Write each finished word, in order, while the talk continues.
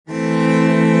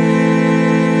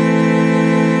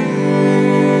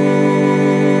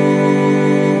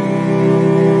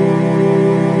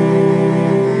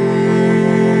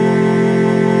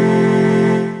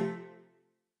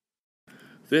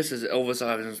This is Elvis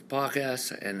Iverson's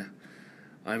podcast, and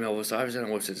I'm Elvis Iverson. Our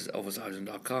website is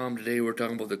elvisiverson.com. Today we're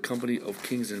talking about the company of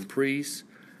kings and priests.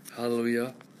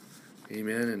 Hallelujah.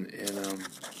 Amen. And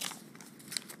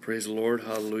praise the Lord.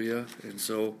 Hallelujah. And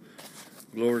so,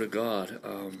 glory to God.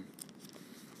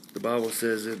 The Bible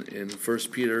says in 1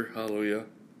 Peter, hallelujah,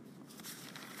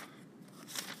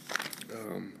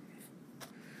 1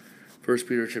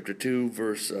 Peter chapter 2,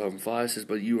 verse 5 says,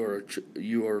 "But you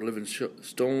are living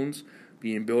stones,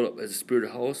 being built up as a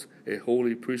spiritual house, a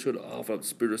holy priesthood, offer up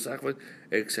spiritual sacrifice,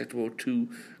 acceptable to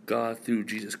God through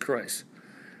Jesus Christ.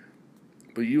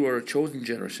 But you are a chosen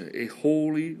generation, a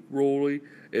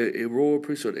royal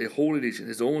priesthood, a holy nation,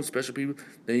 his own special people,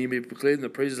 that you may proclaim the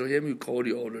praises of him who called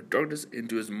you out of darkness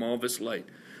into his marvelous light."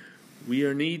 We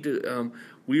are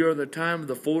the time of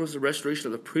the fullness and restoration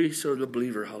of the priesthood of the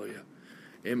believer, hallelujah.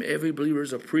 And every believer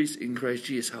is a priest in Christ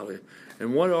Jesus, hallelujah.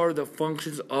 And what are the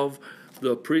functions of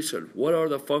the priesthood? What are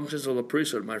the functions of the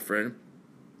priesthood, my friend?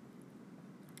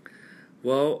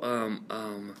 Well,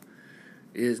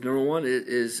 is number one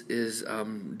is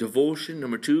devotion.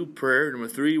 Number two, prayer. Number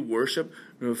three, worship.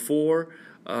 Number four,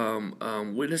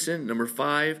 witnessing. Number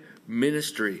five,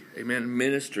 ministry. Amen.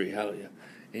 Ministry. Hallelujah.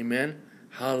 Amen.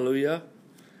 Hallelujah.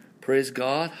 Praise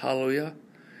God. Hallelujah.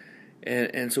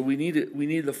 And so we need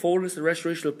the fullness and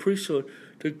restoration of priesthood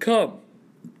to come.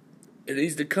 It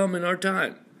needs to come in our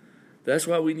time. That's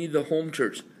why we need the home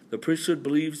church. The priesthood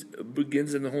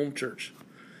begins in the home church.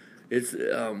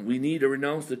 We need to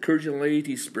renounce the courage and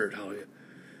laity spirit. Hallelujah.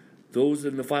 Those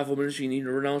in the fivefold ministry, you need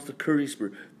to renounce the courage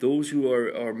spirit. Those who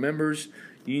are members,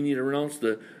 you need to renounce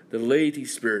the laity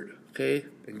spirit. Okay,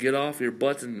 and get off your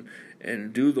butts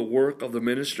and do the work of the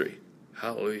ministry.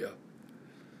 Hallelujah.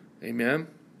 Amen.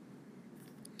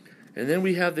 And then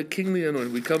we have the kingly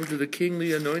anointing. We come to the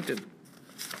kingly anointing.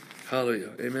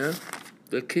 Hallelujah. Amen.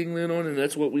 The kingly anointing,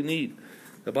 that's what we need.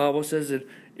 The Bible says that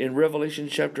in Revelation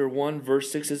chapter 1, verse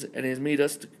 6 says, "And he has made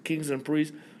us kings and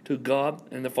priests to God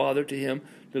and the Father, to him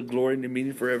the glory and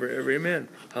dominion forever, ever. Amen."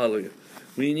 Hallelujah.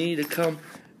 We need to come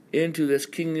into this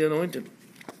kingly anointing.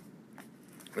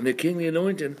 And the kingly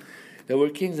anointing, that we're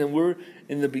kings, and we're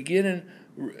in the beginning,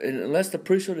 and unless the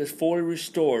priesthood is fully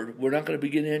restored, we're not going to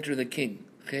begin to enter the king.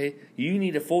 Okay? You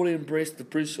need to fully embrace the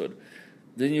priesthood.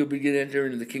 Then you'll begin to enter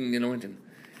into the kingly anointing.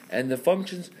 And the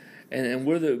functions, and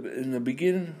we're in the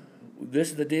beginning. This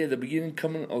is the day of the beginning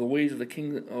coming of the ways of the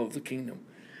kingdom.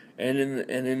 And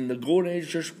in the golden age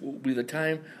church will be the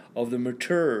time of the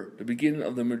beginning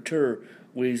of the mature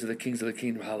ways of the kings of the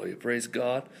kingdom. Hallelujah. Praise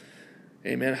God.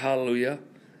 Amen. Hallelujah.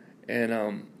 And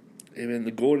amen.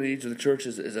 The golden age of the church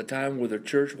is a time where the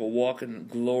church will walk in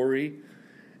glory,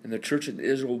 and the church in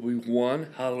Israel will be one.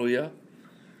 Hallelujah.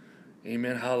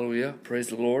 Amen. Hallelujah. Praise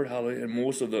the Lord. Hallelujah. And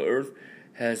most of the earth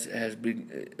has been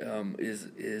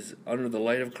is under the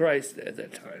light of Christ at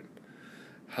that time.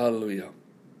 Hallelujah.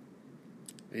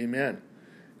 Amen.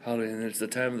 Hallelujah. And it's the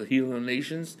time of the healing of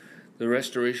nations, the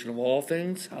restoration of all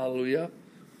things. Hallelujah.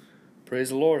 Praise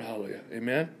the Lord. Hallelujah.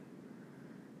 Amen.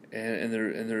 And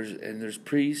there's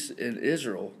priests in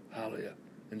Israel. Hallelujah.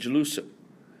 In Jerusalem.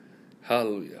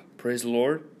 Hallelujah. Praise the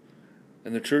Lord.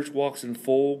 And the church walks in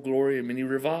full glory in many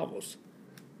revivals.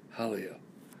 Hallelujah.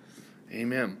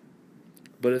 Amen.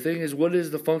 But the thing is, what is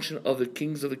the function of the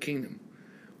kings of the kingdom?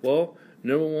 Well,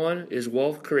 number one is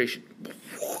wealth creation.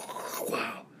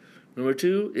 Wow. Number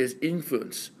two is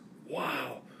influence.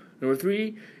 Wow. Number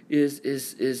three is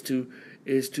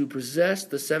to possess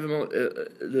the seven.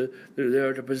 They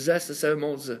are to possess the seven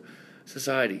mountains of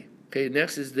society. Okay.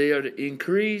 Next is they are to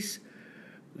increase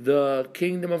the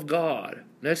kingdom of God.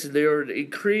 Next is they are to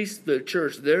increase the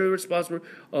church. They're responsible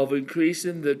of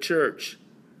increasing the church.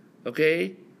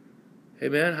 Okay.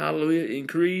 Amen. Hallelujah.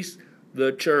 Increase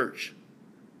the church.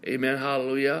 Amen.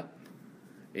 Hallelujah.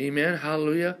 Amen.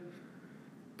 Hallelujah.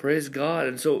 Praise God.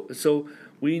 And so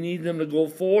we need them to go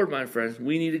forward, my friends.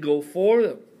 We need to go for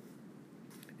them.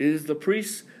 It is the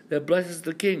priest that blesses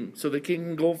the king, so the king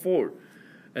can go forward.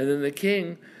 And then the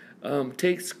king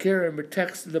takes care and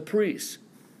protects the priest.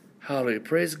 Hallelujah.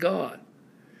 Praise God.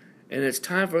 And it's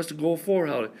time for us to go forward.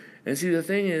 Hallelujah. And see, the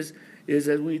thing is as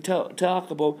we talk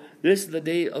about, this is the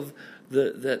day of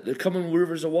the coming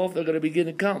rivers of wealth. They're going to begin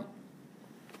to come.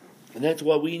 And that's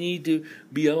why we need to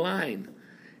be aligned.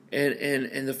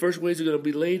 And the first ways are going to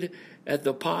be laid at the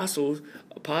apostles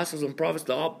and prophets,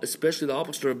 especially the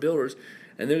apostolic builders.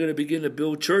 And they're going to begin to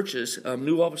build churches,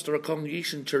 new apostolic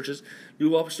congregation churches,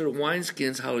 new apostolic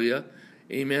wineskins, hallelujah,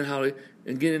 amen, hallelujah,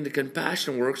 and get into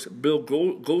compassion works, build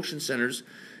Goshen centers,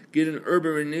 get in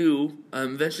urban renew,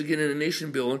 eventually get into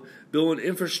nation building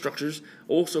infrastructures,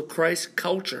 also Christ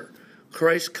culture,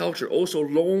 also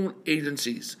loan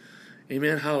agencies,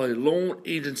 Amen. Hallelujah. Loan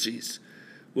agencies.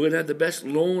 We're going to have the best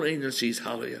loan agencies.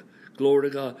 Hallelujah. Glory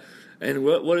to God. And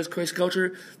what is Christ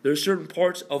culture? There are certain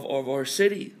parts of our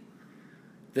city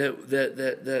that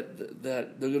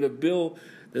they're going to build,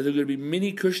 that there are going to be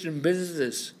many Christian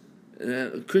businesses,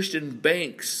 Christian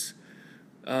banks,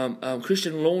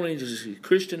 Christian loan agencies,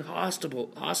 Christian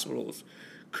hospitals,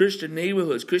 Christian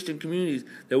neighborhoods, Christian communities,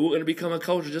 that we're going to become a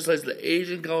culture just like the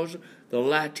Asian culture, the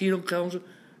Latino culture,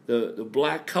 the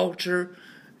black culture,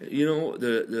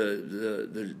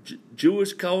 the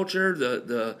Jewish culture,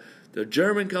 the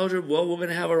German culture. Well, we're going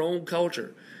to have our own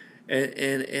culture,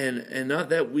 and not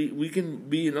that we can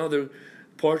be in other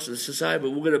parts of the society,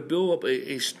 but we're going to build up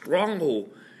a stronghold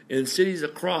in cities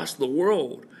across the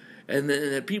world. And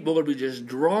then people are going to be just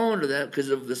drawn to that because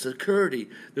of the security.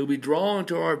 They'll be drawn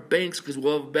to our banks because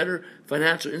we'll have better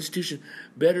financial institutions,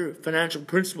 better financial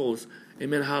principles.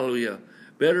 Amen, hallelujah.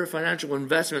 Better financial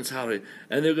investments, hallelujah.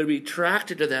 And they're going to be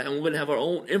attracted to that, and we're going to have our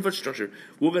own infrastructure.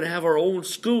 We're going to have our own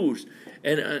schools.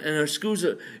 And our schools,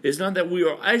 it's not that we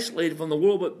are isolated from the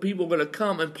world, but people are going to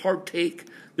come and partake.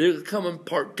 They're going to come and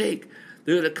partake.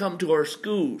 They're going to come to our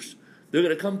schools. They're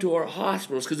going to come to our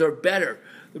hospitals because they're better.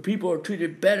 The people are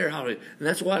treated better, hallelujah. And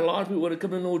that's why a lot of people want to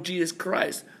come to know Jesus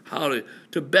Christ, hallelujah.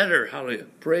 To better, hallelujah.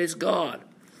 Praise God.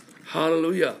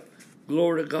 Hallelujah.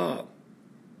 Glory to God.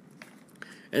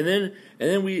 And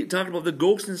then we talked about the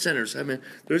Golston centers. I mean,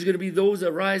 there's going to be those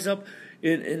that rise up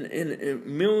in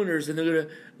millionaires, and they're going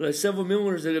to, like several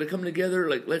millionaires, they're going to come together,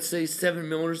 like let's say 7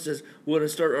 millionaires says, we're going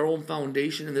to start our own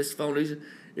foundation, and this foundation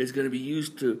is going to be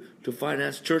used to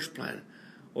finance church planting.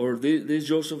 Or these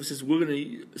Joseph says, we're going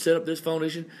to set up this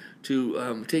foundation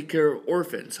to take care of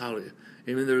orphans. Hallelujah.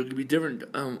 Amen. There are going to be different,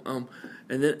 and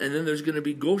then there's going to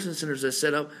be Golston centers that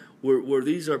set up where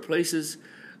these are places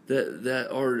that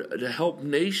are to help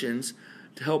nations,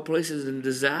 to help places in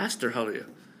disaster. Hallelujah.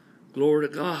 Glory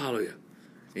to God. Hallelujah.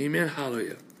 Amen.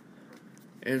 Hallelujah.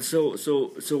 And so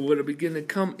we're going to begin to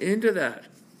come into that,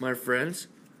 my friends.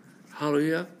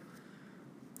 Hallelujah.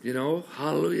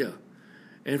 Hallelujah.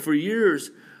 And for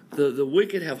years, the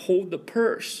wicked have hold the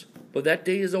purse, but that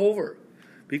day is over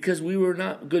because we were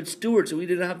not good stewards. We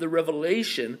didn't have the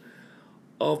revelation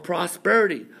of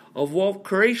prosperity, of wealth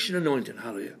creation anointing.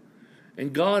 Hallelujah.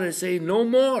 And God is saying no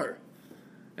more.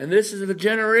 And this is the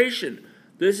generation.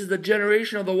 This is the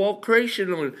generation of the wealth creation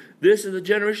anointing. This is the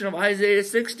generation of Isaiah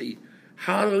 60.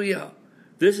 Hallelujah.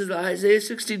 This is the Isaiah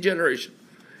 60 generation.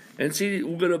 And see,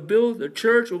 we're going to build the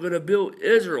church, we're going to build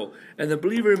Israel. And the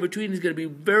believer in between is going to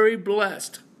be very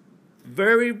blessed.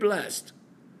 Very blessed.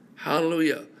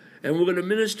 Hallelujah. And we're going to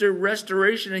minister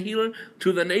restoration and healing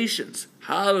to the nations.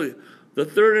 Hallelujah. The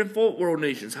third and fourth world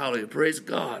nations. Hallelujah. Praise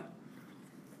God.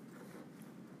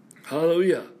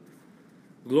 Hallelujah.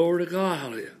 Glory to God.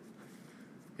 Hallelujah.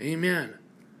 Amen.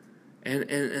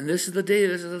 And this is the day,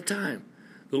 this is the time.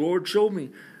 The Lord showed me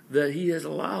that He has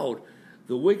allowed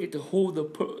the wicked to hold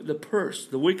the purse,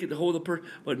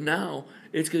 but now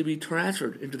it's going to be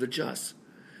transferred into the just.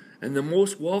 And the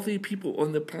most wealthy people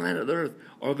on the planet Earth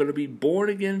are going to be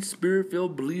born-again,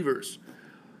 Spirit-filled believers.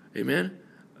 Amen?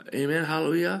 Amen,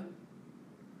 hallelujah.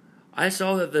 I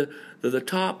saw that the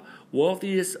top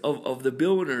wealthiest of the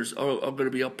billionaires are going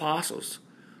to be apostles.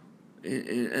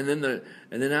 And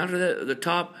then after that, the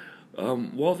top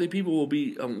wealthy people will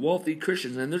be wealthy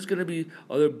Christians, and there's going to be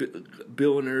other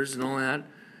billionaires and all that,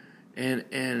 and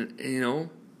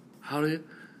hallelujah.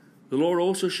 The Lord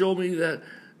also showed me that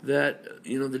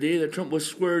the day that Trump was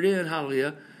sweared in,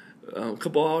 hallelujah, a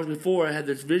couple hours before, I had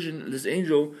this vision, this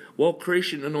angel wealth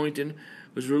creation anointing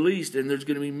was released, and there's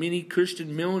going to be many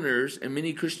Christian millionaires and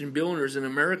many Christian billionaires in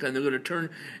America, and they're going to turn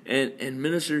and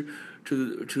minister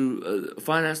to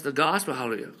finance the gospel.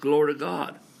 Hallelujah, glory to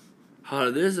God.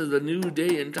 Hallelujah. This is a new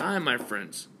day and time, my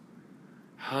friends.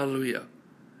 Hallelujah.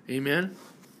 Amen.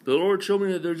 The Lord showed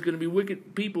me that there's going to be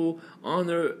wicked people on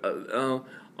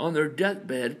their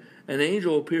deathbed. An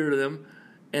angel will appear to them,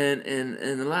 and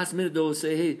in the last minute they'll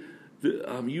say, "Hey,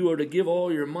 you are to give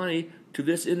all your money to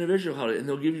this individual." Hallelujah. And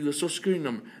they'll give you the Social Security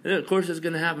number. And then, of course, it's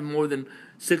going to happen more than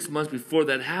 6 months before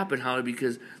that happened. Hallelujah,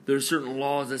 because there's certain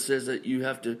laws that says that you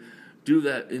have to do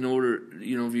that in order.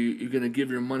 If you're going to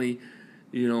give your money.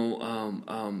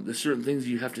 There's certain things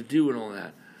you have to do and all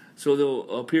that. So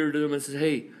they'll appear to them and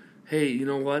say, hey, you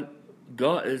know what?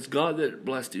 It's God that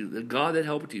blessed you, the God that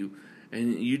helped you,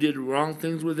 and you did wrong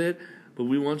things with it, but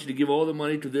we want you to give all the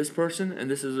money to this person,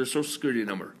 and this is their Social Security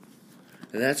number.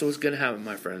 And that's what's going to happen,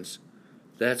 my friends.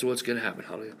 That's what's going to happen.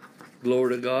 Hallelujah.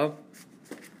 Glory to God.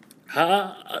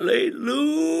 Hallelujah.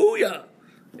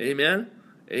 Amen.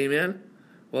 Amen.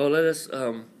 Well, let us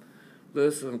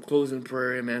close in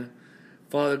prayer. Amen.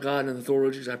 Father God, in the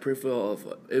authority, I pray for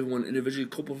everyone individually,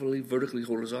 corporately, vertically,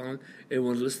 horizontally,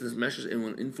 everyone listening to this message,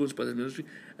 everyone influenced by the ministry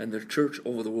and the church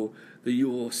over the world, that you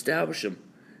will establish them,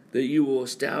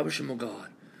 oh God,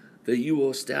 that you will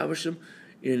establish them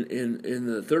in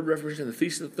the Third Reformation, the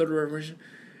Feast of the Third Reformation,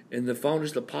 and the founders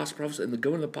of the apostle prophets, and the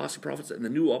government of the apostle prophets, and the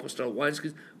new apostolic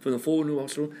wineskins from the full new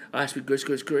apostolic. I speak grace,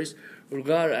 grace, grace. Lord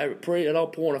God, I pray and I'll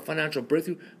pour on a financial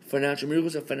breakthrough, financial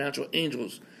miracles, and financial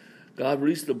angels. God,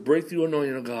 release the breakthrough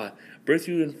anointing of God.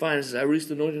 Breakthrough in finances. I release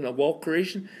the anointing of wealth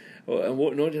creation,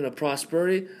 anointing of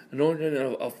prosperity, anointing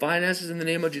of finances in the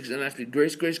name of Jesus. And I speak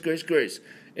grace, grace, grace, grace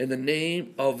in the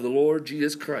name of the Lord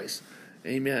Jesus Christ.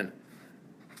 Amen.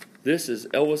 This is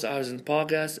Elvis Eisen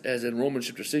Podcast, as in Romans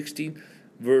chapter 16,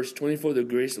 verse 24. The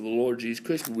grace of the Lord Jesus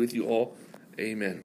Christ be with you all. Amen.